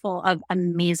handful of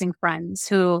amazing friends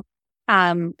who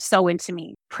sow into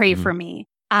me, pray for me,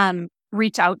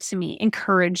 reach out to me,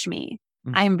 encourage me.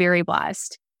 I am very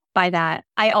blessed by that.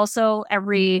 I also,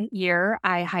 every year,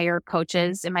 I hire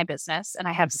coaches in my business, and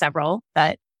I have several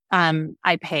that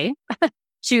I pay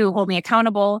to hold me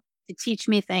accountable, to teach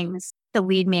me things, to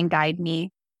lead me and guide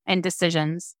me in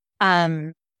decisions.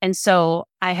 And so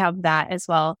I have that as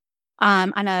well.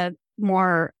 On a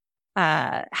more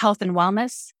health and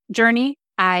wellness journey,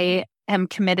 I am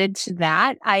committed to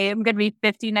that. I am going to be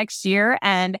 50 next year,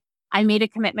 and I made a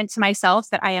commitment to myself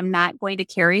that I am not going to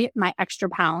carry my extra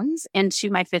pounds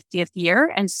into my 50th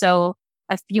year. And so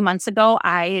a few months ago,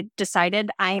 I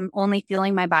decided I am only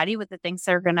fueling my body with the things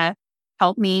that are going to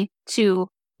help me to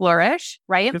flourish.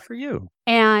 Right. Good for you.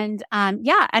 And and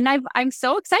I'm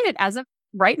so excited. As of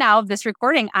right now of this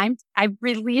recording, I've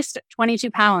released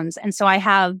 22 pounds. And so I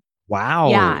have. Wow.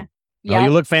 Yeah. Oh, you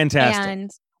look fantastic.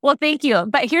 Well, thank you.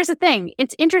 But here's the thing.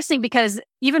 It's interesting because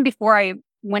even before I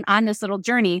went on this little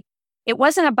journey, it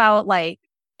wasn't about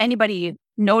anybody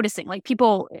noticing.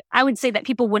 People, I would say that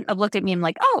people wouldn't have looked at me and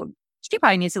oh, she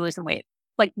probably needs to lose some weight.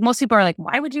 Most people are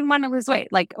why would you want to lose weight?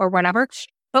 Or whatever.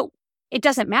 But it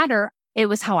doesn't matter. It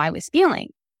was how I was feeling.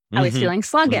 I was feeling Mm-hmm.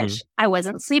 sluggish. I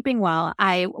wasn't sleeping well.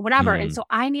 Whatever. And so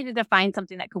I needed to find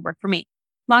something that could work for me.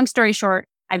 Long story short,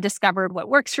 I've discovered what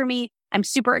works for me. I'm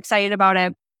super excited about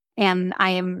it. And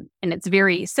it's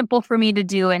very simple for me to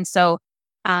do. And so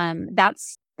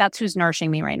that's who's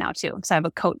nourishing me right now too. So I have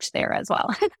a coach there as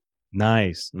well.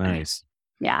 Nice.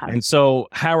 Yeah. And so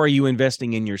how are you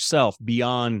investing in yourself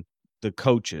beyond the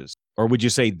coaches? Or would you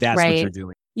say that's what you're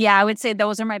doing? Yeah, I would say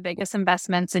those are my biggest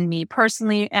investments in me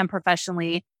personally and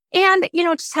professionally. And,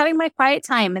 just having my quiet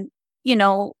time and,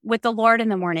 with the Lord in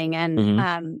the morning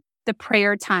and the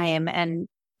prayer time and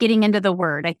getting into the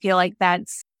word. I feel like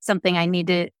that's something I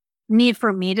need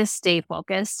for me to stay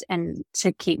focused and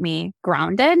to keep me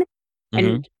grounded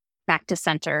and back to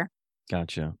center.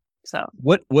 Gotcha. So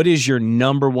what is your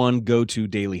number one go-to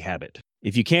daily habit?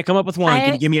 If you can't come up with one,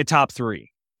 can you give me a top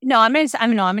 3? No, I'm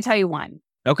gonna tell you one.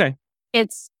 Okay.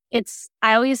 It's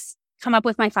I always come up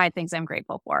with my 5 things I'm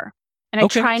grateful for. And I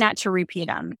try not to repeat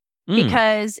them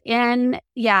because there's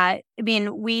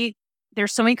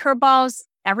so many curveballs,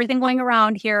 everything going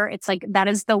around here. It's like, that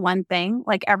is the one thing,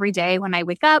 like every day when I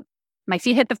wake up, my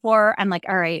feet hit the floor. I'm like,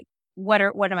 all right, what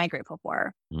am I grateful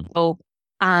for? So,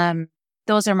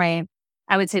 those are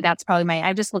I would say that's probably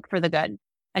I just look for the good.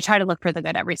 I try to look for the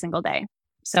good every single day.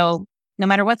 So no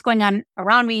matter what's going on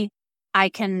around me, I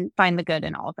can find the good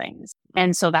in all things.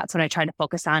 And so that's what I try to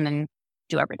focus on and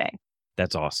do every day.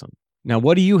 That's awesome. Now,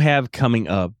 what do you have coming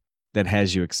up that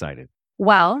has you excited?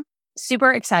 Well,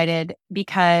 super excited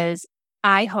because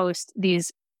I host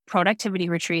these productivity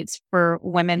retreats for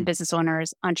women business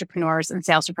owners, entrepreneurs, and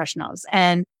sales professionals.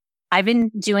 And I've been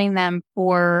doing them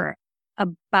for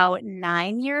about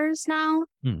 9 years now.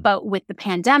 But with the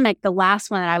pandemic, the last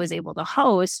one that I was able to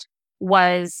host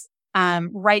was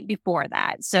right before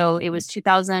that. So it was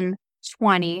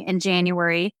 2020 in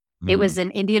January. It was in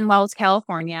Indian Wells,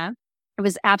 California. It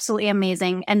was absolutely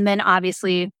amazing. And then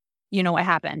obviously, what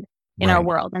happened in our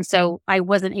world. And so I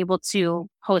wasn't able to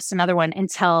host another one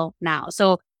until now.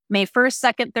 So May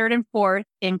 1st, 2nd, 3rd, and 4th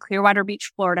in Clearwater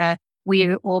Beach, Florida,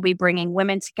 we will be bringing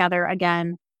women together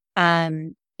again.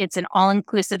 It's an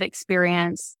all-inclusive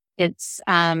experience. It's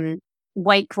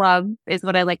white glove is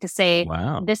what I like to say.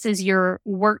 Wow. This is your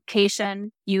workcation.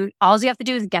 All you have to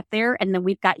do is get there, and then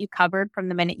we've got you covered from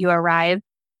the minute you arrive.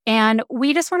 And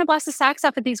we just want to bless the socks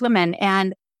off of these women,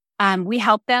 and we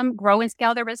help them grow and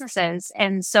scale their businesses.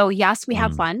 And so, yes, we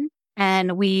have fun,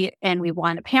 and we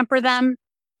want to pamper them,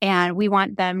 and we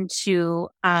want them to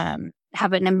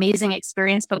have an amazing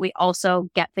experience. But we also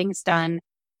get things done.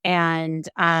 And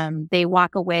they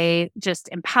walk away just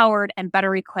empowered and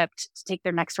better equipped to take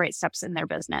their next right steps in their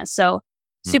business. So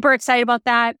super excited about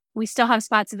that. We still have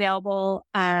spots available.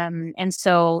 And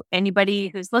so anybody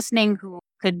who's listening who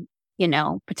could,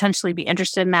 potentially be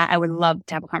interested in that, I would love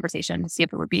to have a conversation to see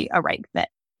if it would be a right fit.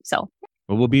 So,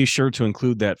 well, we'll be sure to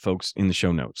include that, folks, in the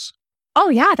show notes. Oh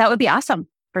yeah, that would be awesome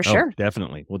for sure.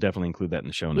 Definitely. We'll definitely include that in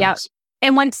the show notes. Yeah.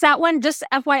 And once that one, just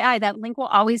FYI, that link will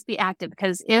always be active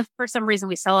because if for some reason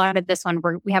we sell out of this one,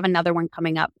 we have another one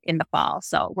coming up in the fall.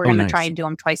 So we're going to try and do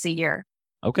them twice a year.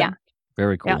 Okay. Yeah.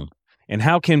 Very cool. Yeah. And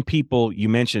how can you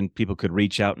mentioned people could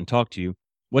reach out and talk to you.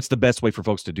 What's the best way for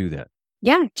folks to do that?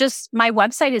 Yeah, just my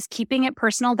website is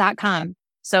keepingitpersonal.com.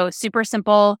 So super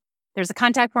simple. There's a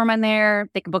contact form on there.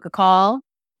 They can book a call.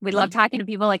 We love talking to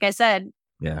people. Like I said,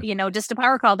 just a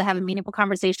power call to have a meaningful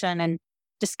conversation and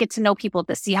just get to know people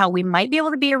to see how we might be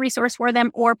able to be a resource for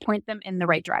them or point them in the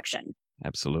right direction.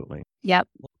 Absolutely. Yep.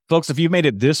 Folks, if you've made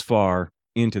it this far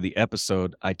into the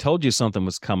episode, I told you something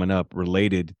was coming up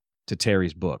related to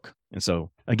Terry's book. And so,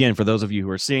 again, for those of you who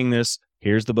are seeing this,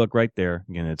 here's the book right there.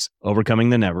 Again, it's Overcoming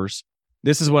the Nevers.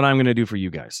 This is what I'm going to do for you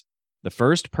guys. The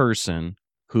first person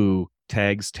who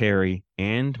tags Terry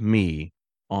and me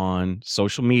on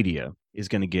social media is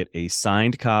going to get a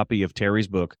signed copy of Terry's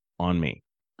book on me.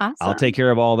 Awesome. I'll take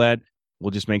care of all that.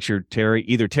 We'll just make sure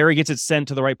either Terry gets it sent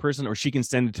to the right person or she can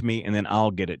send it to me and then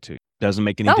I'll get it to you. Doesn't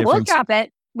make any difference. We'll drop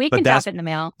it. We can drop it in the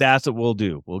mail. That's what we'll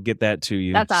do. We'll get that to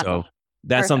you. That's awesome. So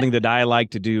that's something that I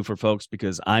like to do for folks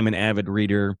because I'm an avid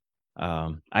reader.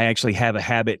 I actually have a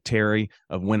habit, Terry,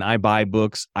 of when I buy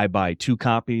books, I buy 2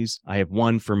 copies. I have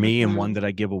one for me and one that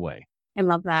I give away. I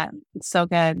love that. It's so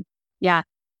good. Yeah.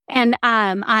 And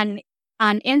on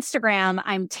Instagram,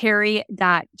 I'm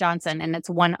Terry.Johnson, and it's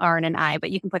 1 R and an I, but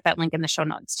you can put that link in the show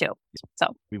notes too.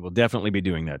 So we will definitely be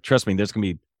doing that. Trust me, there's going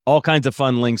to be all kinds of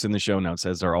fun links in the show notes,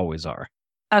 as there always are.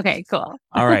 Okay, cool.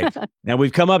 All right. Now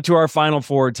we've come up to our final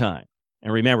 4 time.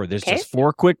 And remember, there's just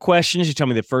 4 quick questions. You tell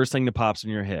me the first thing that pops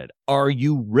in your head. Are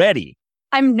you ready?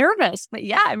 I'm nervous, but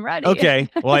yeah, I'm ready. Okay.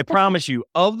 Well, I promise you,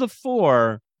 of the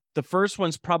 4, the first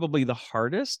one's probably the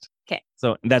hardest. Okay.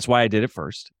 So that's why I did it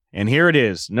first. And here it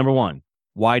is. Number one,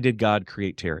 why did God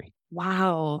create Terry?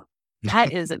 Wow.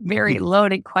 That is a very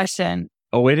loaded question.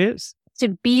 Oh, it is?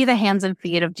 To be the hands and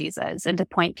feet of Jesus and to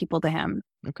point people to him.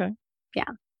 Okay. Yeah.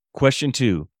 Question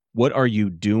 2, what are you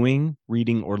doing,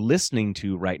 reading, or listening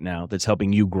to right now that's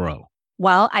helping you grow?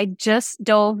 Well, I just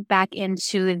dove back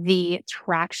into the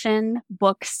Traction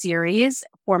book series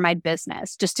for my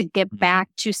business just to get back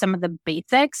to some of the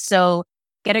basics. So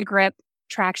Get a Grip,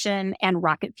 Traction, and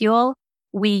Rocket Fuel.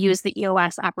 We use the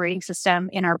EOS operating system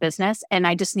in our business, and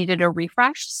I just needed a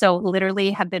refresh. So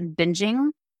literally have been binging.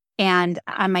 And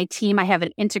on my team, I have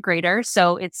an integrator.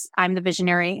 So I'm the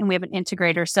visionary and we have an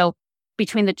integrator. So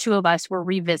between the two of us, we're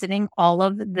revisiting all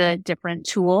of the different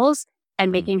tools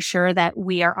and making sure that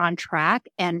we are on track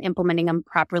and implementing them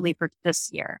properly for this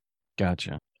year.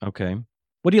 Gotcha. Okay.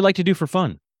 What do you like to do for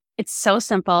fun? It's so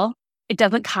simple. It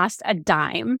doesn't cost a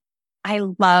dime. I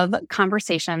love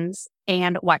conversations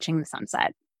and watching the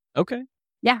sunset. Okay.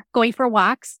 Yeah. Going for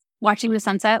walks, watching the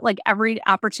sunset, like every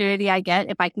opportunity I get,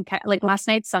 if I can, like last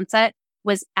night's sunset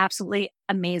was absolutely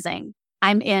amazing.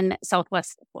 I'm in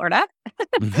Southwest Florida.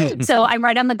 So I'm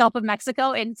right on the Gulf of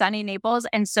Mexico in sunny Naples.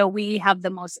 And so we have the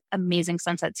most amazing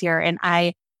sunsets here. And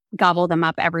I gobble them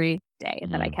up every day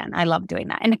that I can. I love doing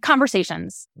that. And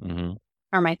conversations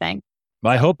are my thing.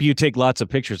 Well, I hope you take lots of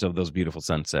pictures of those beautiful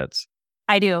sunsets.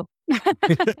 I do.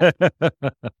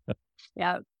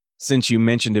 Yeah. Since you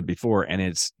mentioned it before and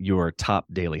it's your top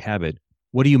daily habit,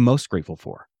 what are you most grateful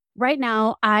for? Right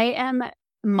now, I am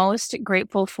most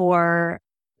grateful for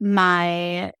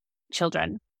my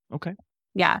children. Okay.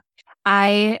 Yeah.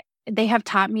 They have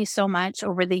taught me so much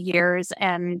over the years.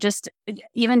 And just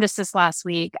this last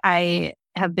week, I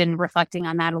have been reflecting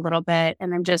on that a little bit.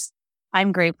 And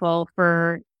I'm grateful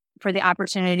for the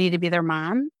opportunity to be their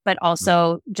mom, but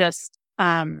also just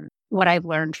what I've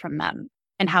learned from them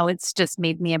and how it's just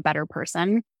made me a better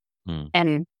person.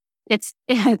 And it's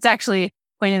actually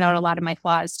pointed out a lot of my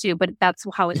flaws too, but that's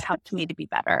how it's helped me to be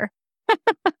better.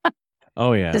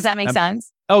 Oh, yeah. Does that make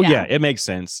sense? Oh, yeah, it makes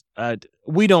sense.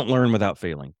 We don't learn without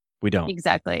failing. We don't.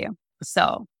 Exactly.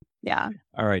 So, yeah.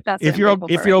 All right. That's if you're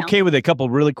okay with a couple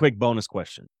really quick bonus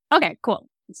questions. Okay, cool.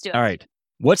 Let's do it. All right.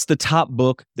 What's the top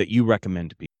book that you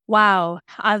recommend to people? Wow.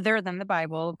 Other than the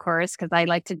Bible, of course, because I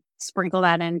like to sprinkle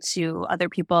that into other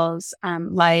people's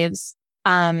lives.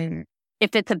 If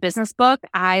it's a business book,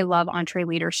 I love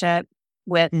EntreLeadership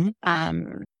with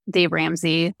Dave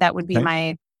Ramsey. That would be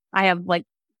I have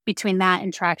between that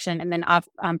and Traction, and then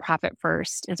Profit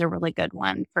First is a really good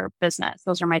one for business.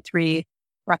 Those are my 3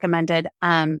 recommended.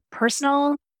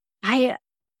 Personal, I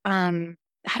don't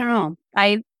know.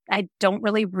 I don't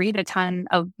really read a ton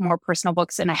of more personal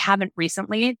books, and I haven't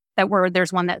recently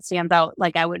there's one that stands out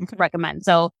like I would recommend.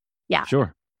 So yeah.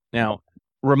 Sure. Now,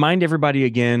 remind everybody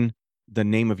again the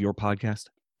name of your podcast.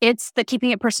 It's the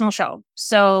Keeping It Personal show.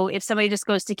 So if somebody just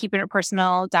goes to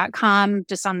keepingitpersonal.com,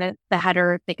 just on the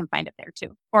header, they can find it there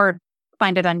too. Or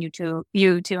find it on YouTube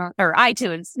or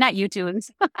iTunes, not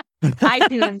YouTunes,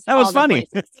 iTunes. That was funny.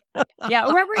 Yeah.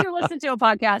 Wherever you listen to a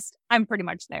podcast, I'm pretty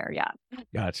much there. Yeah.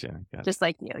 Gotcha. Just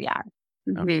like you. Yeah.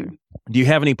 Okay. Do you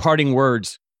have any parting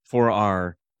words for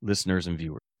our listeners and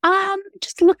viewers?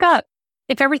 Just look up.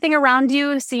 If everything around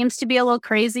you seems to be a little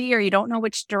crazy or you don't know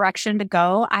which direction to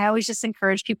go, I always just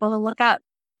encourage people to look up,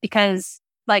 because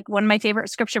one of my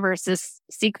favorite scripture verses,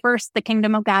 seek first the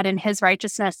kingdom of God and his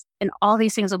righteousness, and all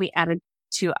these things will be added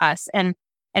to us. And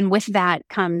with that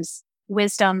comes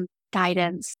wisdom,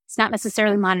 guidance. It's not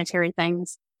necessarily monetary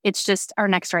things. It's just our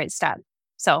next right step.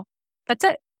 So that's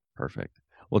it. Perfect.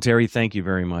 Well, Terry, thank you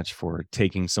very much for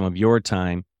taking some of your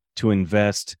time to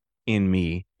invest in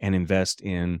me and invest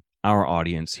in our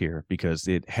audience here, because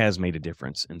it has made a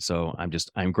difference. And so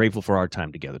I'm grateful for our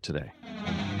time together today.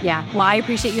 Yeah. Well, I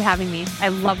appreciate you having me. I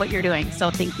love what you're doing. So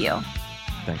thank you.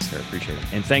 Thanks, Terry. Appreciate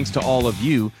it. And thanks to all of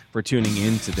you for tuning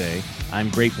in today.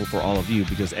 I'm grateful for all of you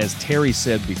because, as Terry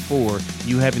said before,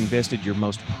 you have invested your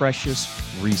most precious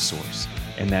resource,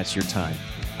 and that's your time.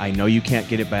 I know you can't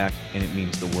get it back, and it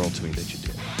means the world to me that you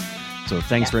did. So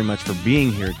thanks very much for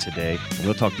being here today, and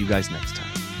we'll talk to you guys next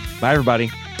time. Bye, everybody.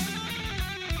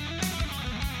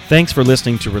 Thanks for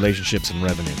listening to Relationships and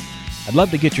Revenue. I'd love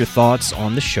to get your thoughts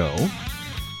on the show.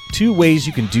 2 ways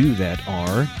you can do that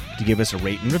are to give us a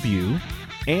rate and review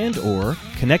and/or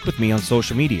connect with me on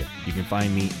social media. You can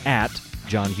find me at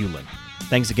John Hewlin.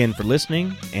 Thanks again for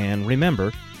listening, and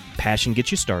remember, passion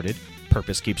gets you started,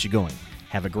 purpose keeps you going.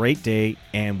 Have a great day,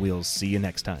 and we'll see you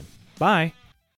next time. Bye.